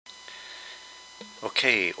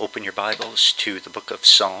Okay, open your Bibles to the book of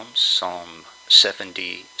Psalms. Psalm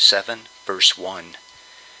 77, verse 1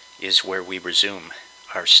 is where we resume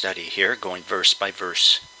our study here, going verse by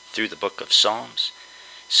verse through the book of Psalms.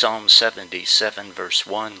 Psalm 77, verse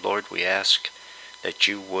 1, Lord, we ask that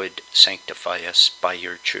you would sanctify us by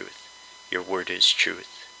your truth. Your word is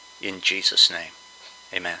truth. In Jesus' name,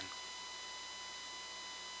 amen.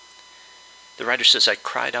 The writer says, I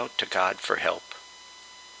cried out to God for help.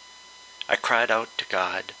 I cried out to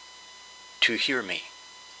God to hear me.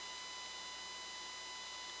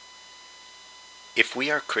 If we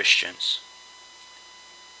are Christians,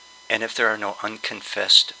 and if there are no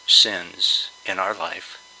unconfessed sins in our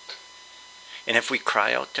life, and if we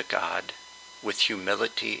cry out to God with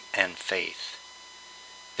humility and faith,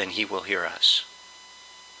 then He will hear us.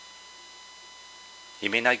 He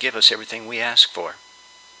may not give us everything we ask for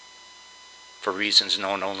reasons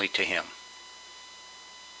known only to Him.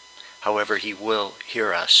 However, He will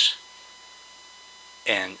hear us,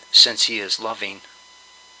 and since He is loving,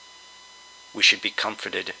 we should be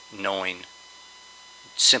comforted knowing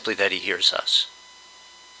simply that He hears us.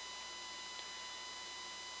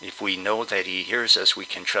 If we know that He hears us, we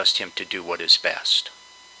can trust Him to do what is best.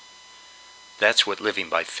 That's what living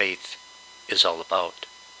by faith is all about.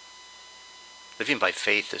 Living by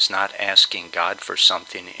faith is not asking God for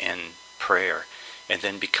something in prayer and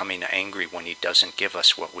then becoming angry when He doesn't give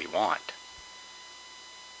us what we want.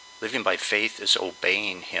 Living by faith is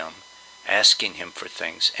obeying Him, asking Him for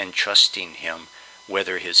things, and trusting Him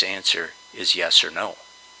whether His answer is yes or no.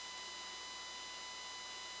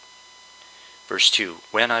 Verse 2,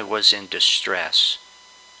 when I was in distress,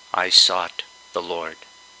 I sought the Lord.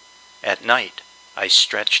 At night I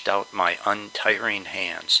stretched out my untiring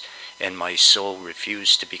hands, and my soul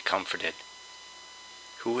refused to be comforted.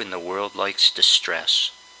 Who in the world likes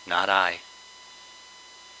distress? Not I.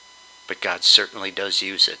 But God certainly does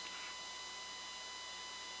use it.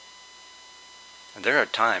 And there are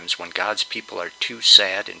times when God's people are too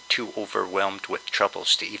sad and too overwhelmed with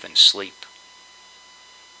troubles to even sleep.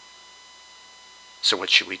 So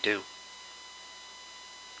what should we do?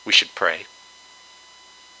 We should pray.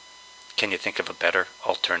 Can you think of a better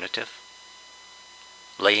alternative?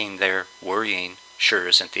 Laying there worrying sure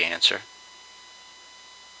isn't the answer.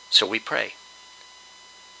 So we pray.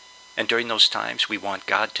 And during those times we want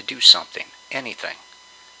God to do something, anything.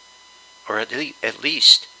 Or at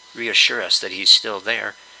least reassure us that He's still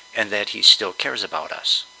there and that He still cares about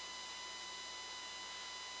us.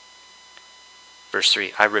 Verse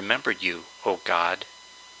 3, I remembered you, O God,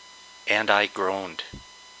 and I groaned.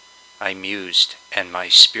 I mused, and my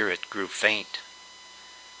spirit grew faint.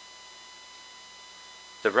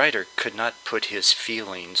 The writer could not put his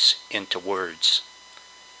feelings into words.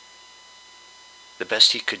 The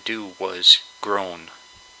best he could do was groan.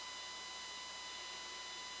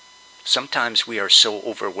 Sometimes we are so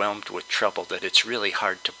overwhelmed with trouble that it's really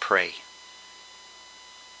hard to pray.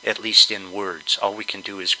 At least in words, all we can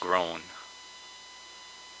do is groan.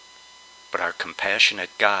 But our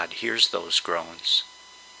compassionate God hears those groans,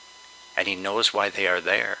 and He knows why they are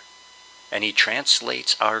there, and He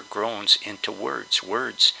translates our groans into words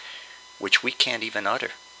which we can't even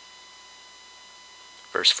utter.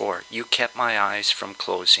 Verse 4, you kept my eyes from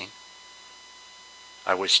closing.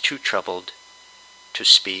 I was too troubled to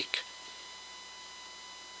speak.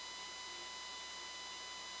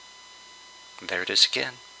 And there it is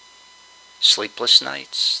again. Sleepless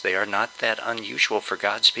nights, they are not that unusual for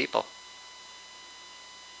God's people.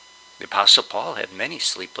 The Apostle Paul had many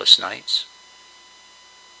sleepless nights.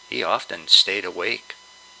 He often stayed awake,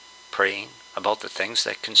 praying about the things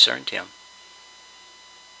that concerned him.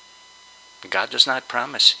 God does not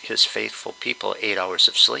promise His faithful people 8 hours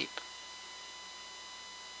of sleep.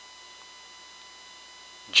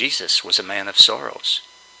 Jesus was a man of sorrows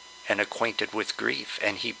and acquainted with grief,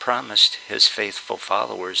 and He promised His faithful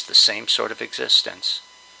followers the same sort of existence.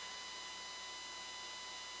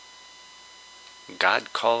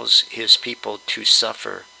 God calls His people to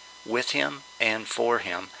suffer with Him and for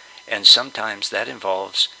Him, and sometimes that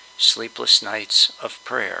involves sleepless nights of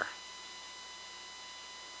prayer.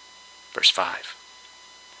 Verse 5.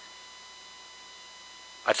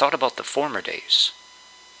 I thought about the former days,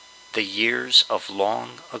 the years of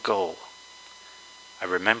long ago. I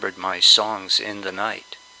remembered my songs in the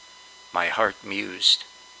night. My heart mused,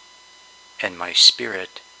 and my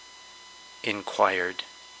spirit inquired.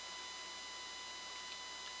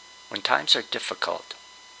 When times are difficult,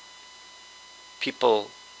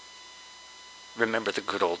 people remember the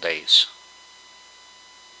good old days.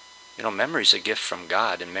 You know, memory is a gift from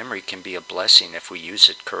God, and memory can be a blessing if we use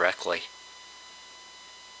it correctly.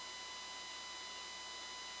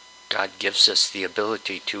 God gives us the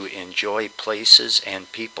ability to enjoy places and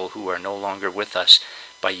people who are no longer with us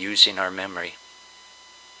by using our memory.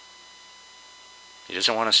 He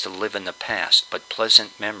doesn't want us to live in the past, but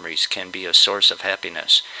pleasant memories can be a source of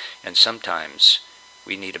happiness. And sometimes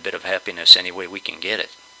we need a bit of happiness any way we can get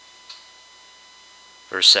it.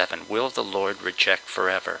 Verse 7, will the Lord reject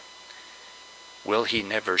forever? Will he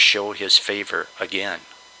never show his favor again?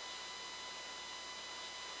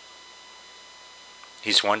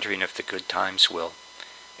 He's wondering if the good times will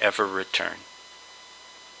ever return.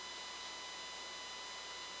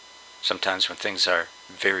 Sometimes when things are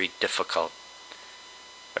very difficult,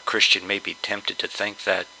 a Christian may be tempted to think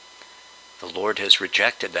that the Lord has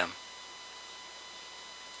rejected them.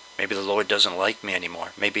 Maybe the Lord doesn't like me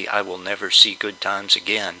anymore. Maybe I will never see good times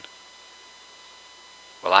again.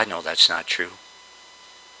 Well, I know that's not true.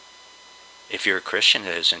 If you're a Christian,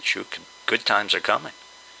 it isn't true. Good times are coming.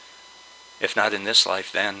 If not in this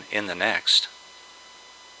life, then in the next.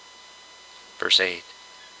 Verse 8,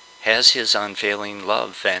 has his unfailing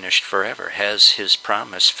love vanished forever? Has his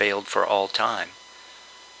promise failed for all time?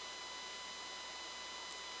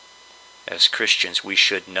 As Christians, we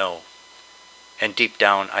should know, and deep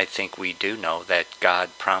down I think we do know, that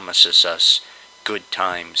God promises us good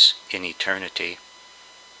times in eternity.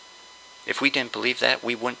 If we didn't believe that,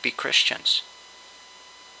 we wouldn't be Christians.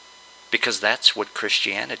 Because that's what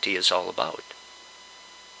Christianity is all about.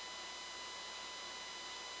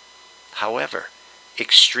 However,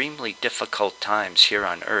 extremely difficult times here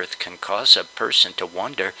on earth can cause a person to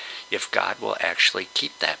wonder if God will actually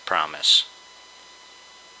keep that promise.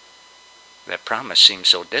 That promise seems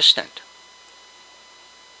so distant.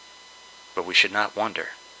 But we should not wonder,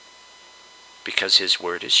 because his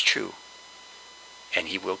word is true, and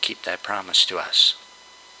he will keep that promise to us.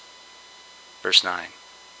 Verse 9.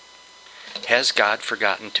 Has God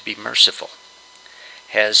forgotten to be merciful?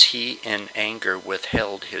 Has he in anger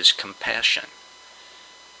withheld his compassion?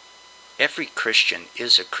 Every Christian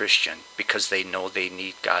is a Christian because they know they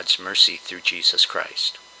need God's mercy through Jesus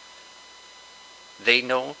Christ. They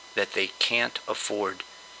know that they can't afford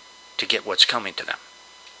to get what's coming to them.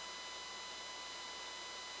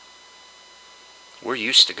 We're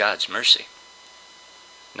used to God's mercy,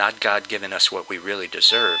 not God giving us what we really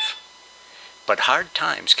deserve. But hard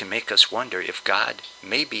times can make us wonder if God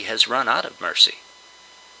maybe has run out of mercy,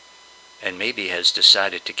 and maybe has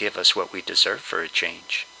decided to give us what we deserve for a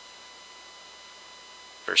change.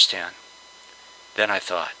 Verse 10, then I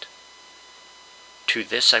thought, to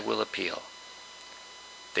this I will appeal,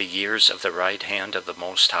 the years of the right hand of the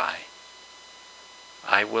Most High.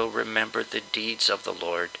 I will remember the deeds of the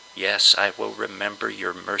Lord. Yes, I will remember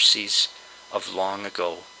your mercies of long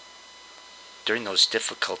ago. During those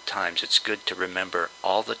difficult times, it's good to remember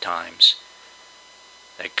all the times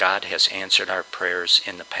that God has answered our prayers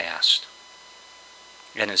in the past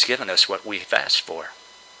and has given us what we've asked for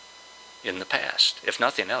in the past. If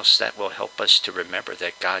nothing else, that will help us to remember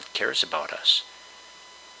that God cares about us.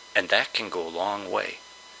 And that can go a long way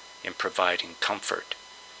in providing comfort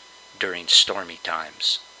during stormy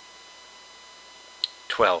times.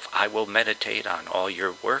 12. I will meditate on all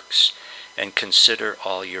your works and consider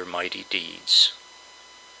all your mighty deeds.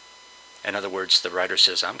 In other words, the writer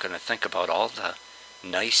says, I'm going to think about all the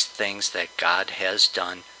nice things that God has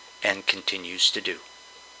done and continues to do.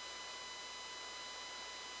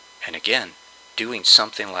 And again, doing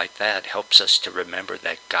something like that helps us to remember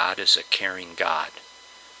that God is a caring God.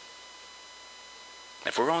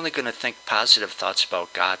 If we're only going to think positive thoughts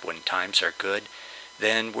about God when times are good,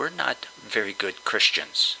 then we're not very good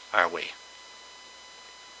Christians, are we?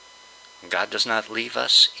 God does not leave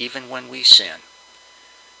us even when we sin.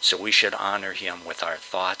 So we should honor him with our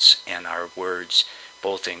thoughts and our words,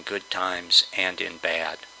 both in good times and in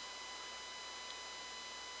bad.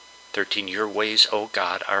 13. Your ways, O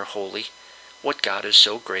God, are holy. What God is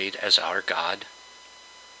so great as our God?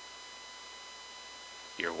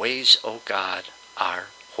 Your ways, O God, are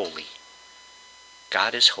holy.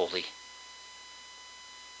 God is holy.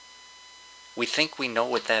 We think we know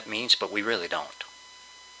what that means, but we really don't.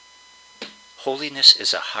 Holiness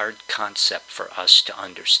is a hard concept for us to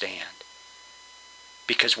understand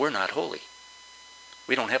because we're not holy.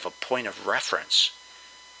 We don't have a point of reference,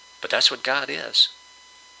 but that's what God is.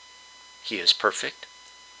 He is perfect,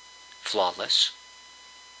 flawless,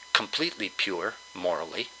 completely pure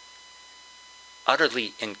morally,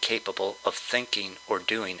 utterly incapable of thinking or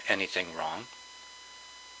doing anything wrong,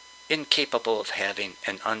 incapable of having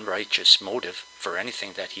an unrighteous motive for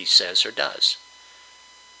anything that he says or does.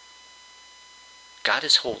 God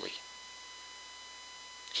is holy.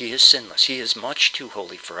 He is sinless. He is much too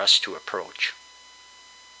holy for us to approach.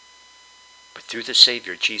 But through the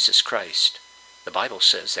Savior, Jesus Christ, the Bible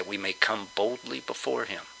says that we may come boldly before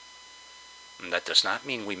him. And that does not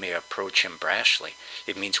mean we may approach him brashly.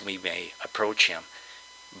 It means we may approach him,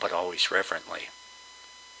 but always reverently.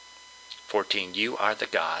 14, you are the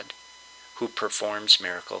God who performs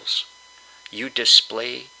miracles. You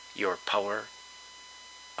display your power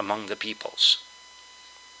among the peoples.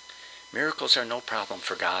 Miracles are no problem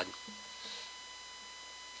for God.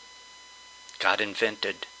 God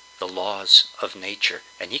invented the laws of nature,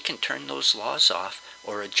 and he can turn those laws off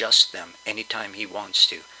or adjust them anytime he wants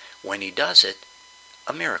to. When he does it,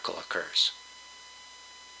 a miracle occurs.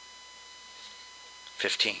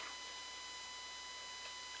 15.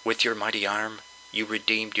 With your mighty arm, you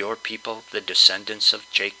redeemed your people, the descendants of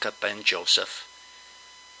Jacob and Joseph.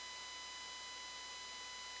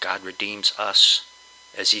 God redeems us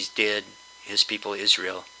as he did his people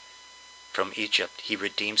Israel from Egypt. He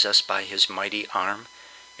redeems us by his mighty arm.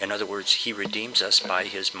 In other words, he redeems us by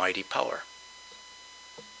his mighty power.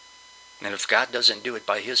 And if God doesn't do it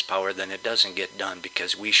by his power, then it doesn't get done,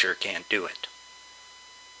 because we sure can't do it.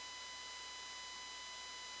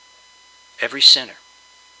 Every sinner,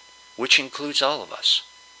 which includes all of us,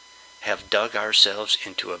 have dug ourselves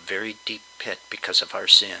into a very deep pit because of our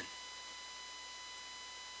sin.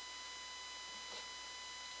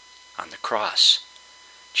 On the cross,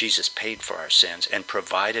 Jesus paid for our sins and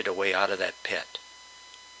provided a way out of that pit.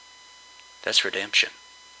 That's redemption.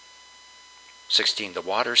 16, the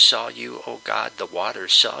waters saw you, O God, the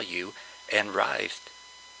waters saw you and writhed.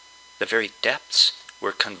 The very depths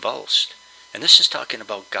were convulsed. And this is talking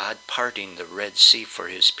about God parting the Red Sea for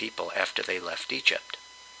his people after they left Egypt.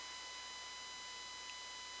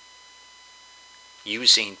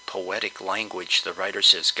 Using poetic language, the writer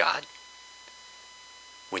says, God,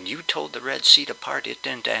 when you told the Red Sea to part, it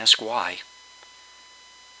didn't ask why.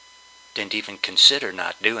 Didn't even consider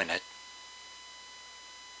not doing it.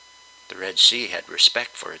 The Red Sea had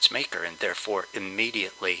respect for its maker and therefore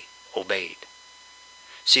immediately obeyed.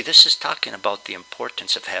 See, this is talking about the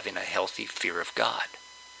importance of having a healthy fear of God.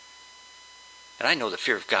 And I know the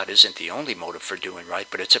fear of God isn't the only motive for doing right,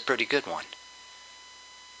 but it's a pretty good one.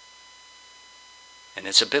 And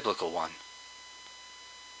it's a biblical one.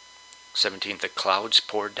 17, the clouds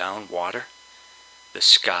poured down water. The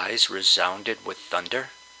skies resounded with thunder.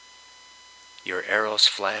 Your arrows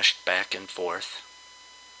flashed back and forth.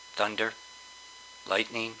 Thunder,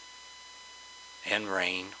 lightning, and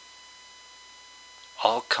rain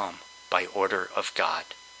all come by order of God.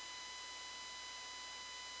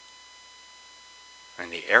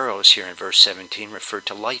 And the arrows here in verse 17 refer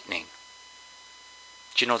to lightning.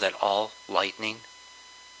 Do you know that all lightning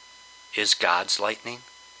is God's lightning?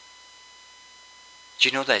 Do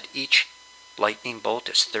you know that each lightning bolt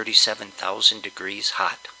is 37,000 degrees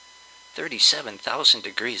hot? 37,000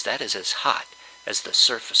 degrees, that is as hot as the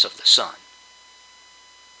surface of the sun.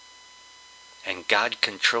 And God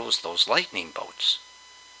controls those lightning bolts.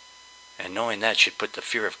 And knowing that should put the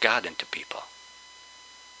fear of God into people.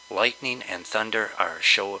 Lightning and thunder are a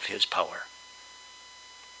show of his power.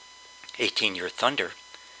 18, your thunder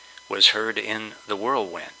was heard in the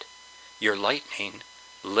whirlwind. Your lightning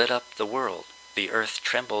lit up the world. The earth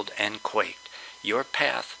trembled and quaked. Your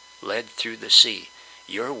path led through the sea.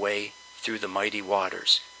 Your way through the mighty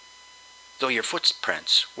waters. Though your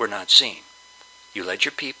footprints were not seen, you led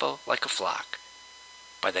your people like a flock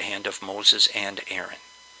by the hand of Moses and Aaron.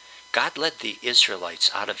 God led the Israelites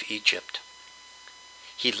out of Egypt.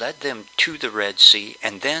 He led them to the Red Sea,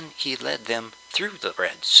 and then he led them through the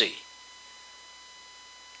Red Sea.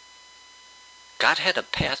 God had a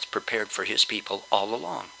path prepared for his people all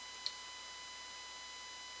along.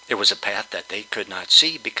 There was a path that they could not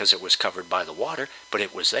see because it was covered by the water, but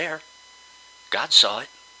it was there. God saw it.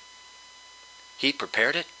 He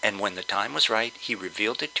prepared it, and when the time was right, he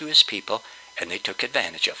revealed it to his people, and they took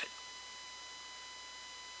advantage of it.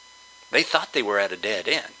 They thought they were at a dead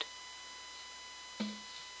end,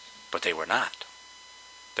 but they were not.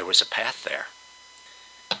 There was a path there.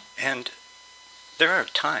 And there are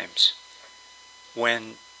times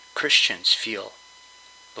when Christians feel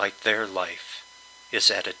like their life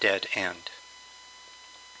is at a dead end.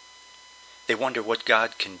 They wonder what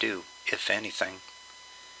God can do, if anything,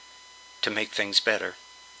 to make things better.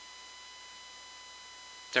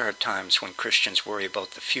 There are times when Christians worry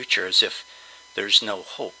about the future as if there's no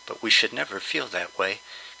hope, but we should never feel that way.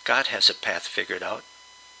 God has a path figured out.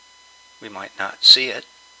 We might not see it,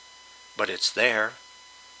 but it's there.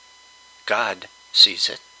 God sees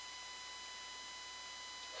it.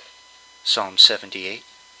 Psalm 78,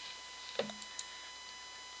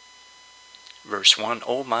 verse 1,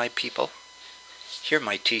 O my people, hear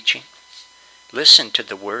my teaching. Listen to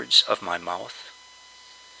the words of my mouth.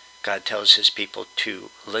 God tells his people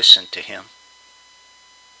to listen to him.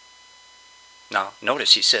 Now,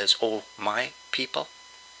 notice he says, "Oh, my people."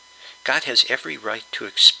 God has every right to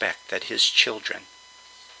expect that his children,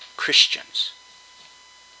 Christians,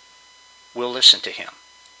 will listen to him.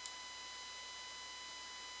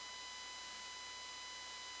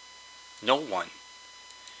 No one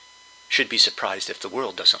should be surprised if the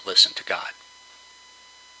world doesn't listen to God.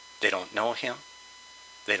 They don't know him.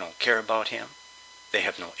 They don't care about him. They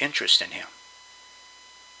have no interest in him.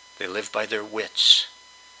 They live by their wits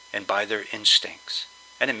and by their instincts,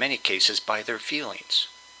 and in many cases by their feelings.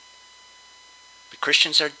 But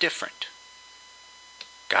Christians are different.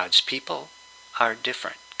 God's people are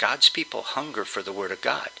different. God's people hunger for the Word of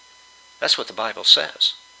God. That's what the Bible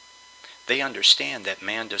says. They understand that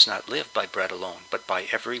man does not live by bread alone, but by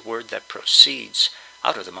every word that proceeds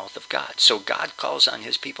out of the mouth of God. So God calls on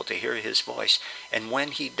his people to hear his voice, and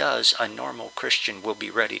when he does, a normal Christian will be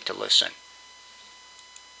ready to listen.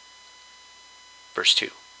 Verse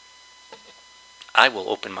 2. I will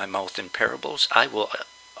open my mouth in parables. I will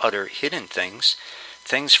utter hidden things,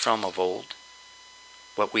 things from of old,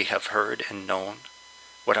 what we have heard and known,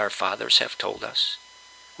 what our fathers have told us.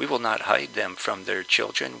 We will not hide them from their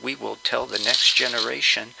children. We will tell the next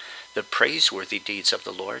generation the praiseworthy deeds of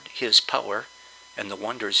the Lord, his power, and the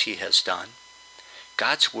wonders he has done.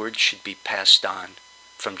 God's word should be passed on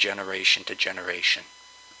from generation to generation.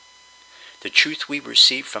 The truth we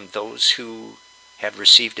receive from those who have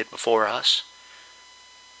received it before us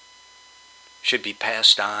should be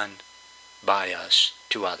passed on by us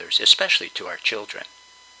to others, especially to our children.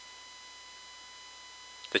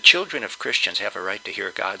 The children of Christians have a right to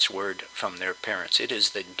hear God's word from their parents. It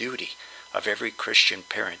is the duty of every Christian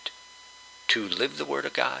parent to live the word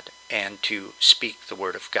of God and to speak the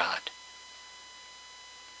word of God.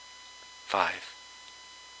 5.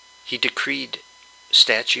 He decreed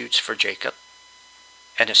statutes for Jacob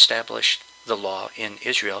and established the law in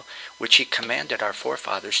Israel, which he commanded our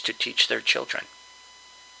forefathers to teach their children.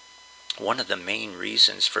 One of the main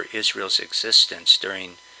reasons for Israel's existence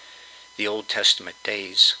during the Old Testament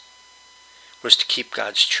days was to keep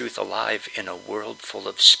God's truth alive in a world full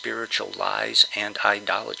of spiritual lies and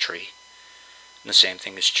idolatry. And the same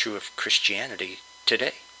thing is true of Christianity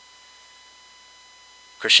today.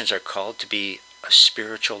 Christians are called to be a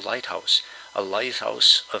spiritual lighthouse, a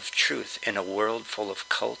lighthouse of truth in a world full of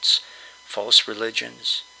cults, false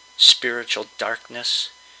religions, spiritual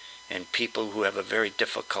darkness, and people who have a very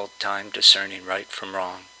difficult time discerning right from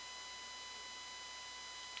wrong.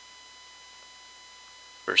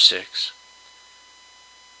 Verse 6.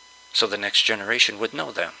 So the next generation would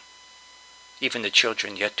know them, even the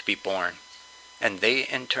children yet to be born, and they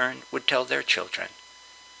in turn would tell their children.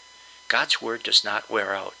 God's word does not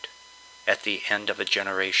wear out at the end of a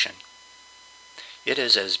generation. It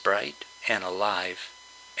is as bright and alive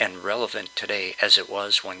and relevant today as it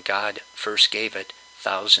was when God first gave it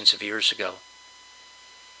thousands of years ago.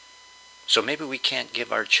 So maybe we can't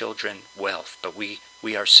give our children wealth, but we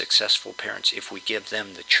are successful parents if we give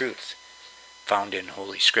them the truth found in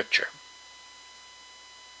Holy Scripture.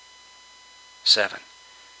 7.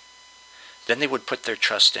 Then they would put their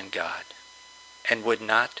trust in God and would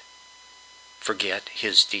not forget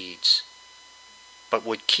his deeds, but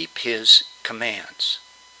would keep his commands.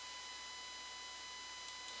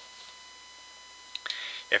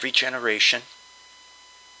 Every generation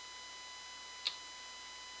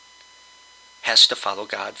has to follow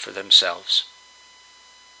God for themselves.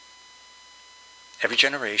 Every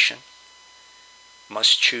generation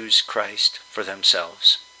must choose Christ for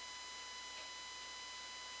themselves.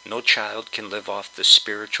 No child can live off the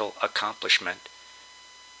spiritual accomplishment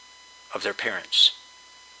of their parents.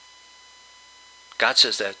 God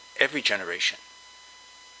says that every generation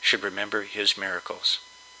should remember his miracles.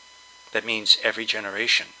 That means every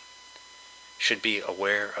generation should be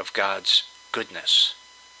aware of God's goodness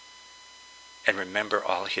and remember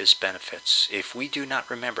all his benefits. If we do not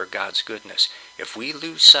remember God's goodness, if we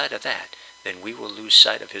lose sight of that, then we will lose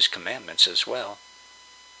sight of his commandments as well.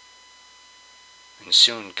 And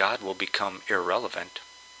soon God will become irrelevant.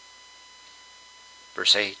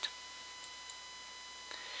 Verse 8.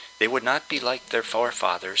 They would not be like their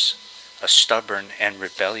forefathers, a stubborn and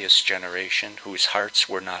rebellious generation whose hearts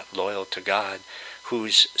were not loyal to God,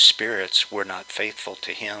 whose spirits were not faithful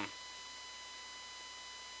to him.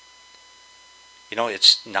 You know,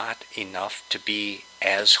 it's not enough to be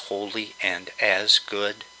as holy and as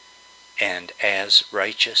good and as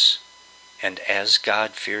righteous and as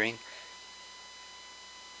God-fearing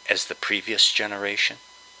as the previous generation.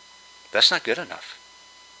 That's not good enough.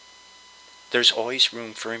 There's always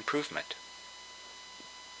room for improvement.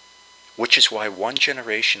 which is why one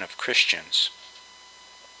generation of Christians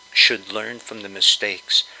should learn from the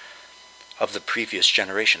mistakes of the previous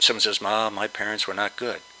generation. Someone says, my parents were not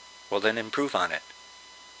good. Well, then improve on it.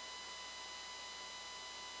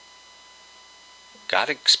 God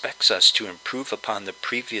expects us to improve upon the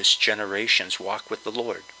previous generation's walk with the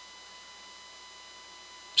Lord.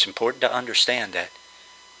 It's important to understand that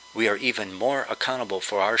we are even more accountable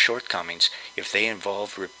for our shortcomings if they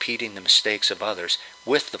involve repeating the mistakes of others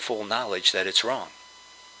with the full knowledge that it's wrong.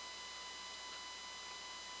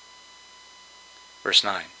 Verse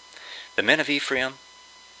 9. The men of Ephraim,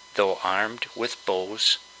 though armed with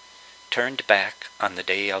bows, turned back on the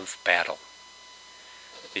day of battle.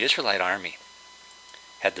 The Israelite army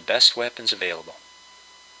had the best weapons available,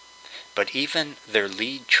 but even their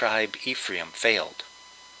lead tribe Ephraim failed.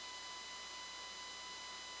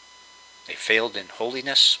 They failed in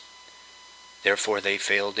holiness, therefore they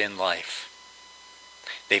failed in life.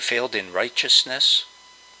 They failed in righteousness,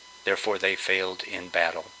 therefore they failed in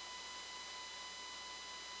battle.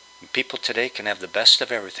 People today can have the best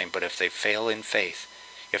of everything, but if they fail in faith,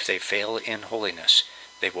 if they fail in holiness,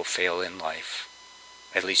 they will fail in life.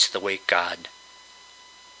 At least the way God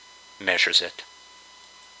measures it.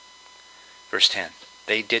 Verse 10.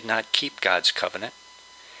 They did not keep God's covenant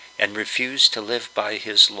and refused to live by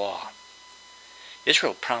his law.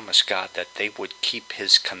 Israel promised God that they would keep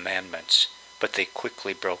his commandments, but they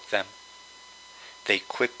quickly broke them. They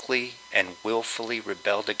quickly and willfully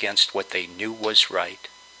rebelled against what they knew was right.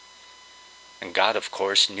 And God, of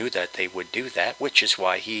course, knew that they would do that, which is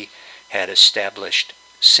why he had established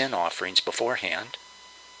sin offerings beforehand.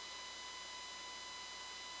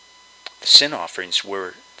 The sin offerings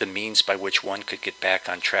were the means by which one could get back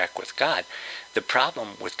on track with God. The problem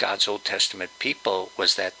with God's Old Testament people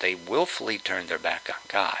was that they willfully turned their back on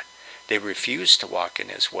God. They refused to walk in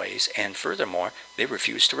his ways, and furthermore, they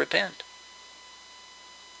refused to repent.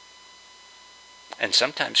 And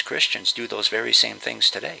sometimes Christians do those very same things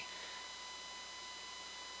today.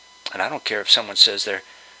 And I don't care if someone says they're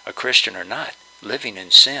a Christian or not, living in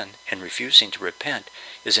sin and refusing to repent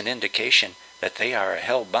is an indication that they are a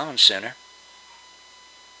hell-bound sinner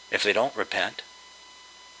if they don't repent.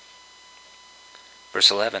 Verse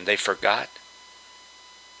 11, they forgot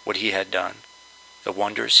what he had done, the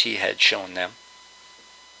wonders he had shown them.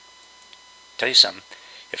 I'll tell you something,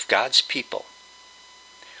 if God's people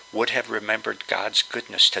would have remembered God's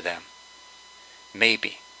goodness to them,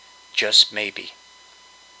 maybe, just maybe,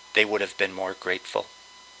 they would have been more grateful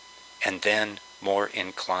and then more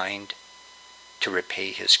inclined to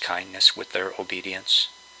repay his kindness with their obedience.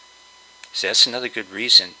 So that's another good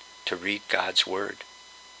reason to read God's Word.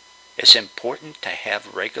 It's important to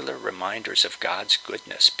have regular reminders of God's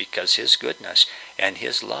goodness because his goodness and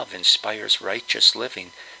his love inspires righteous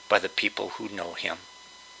living by the people who know him.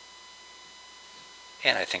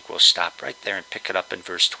 And I think we'll stop right there and pick it up in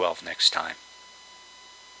verse 12 next time.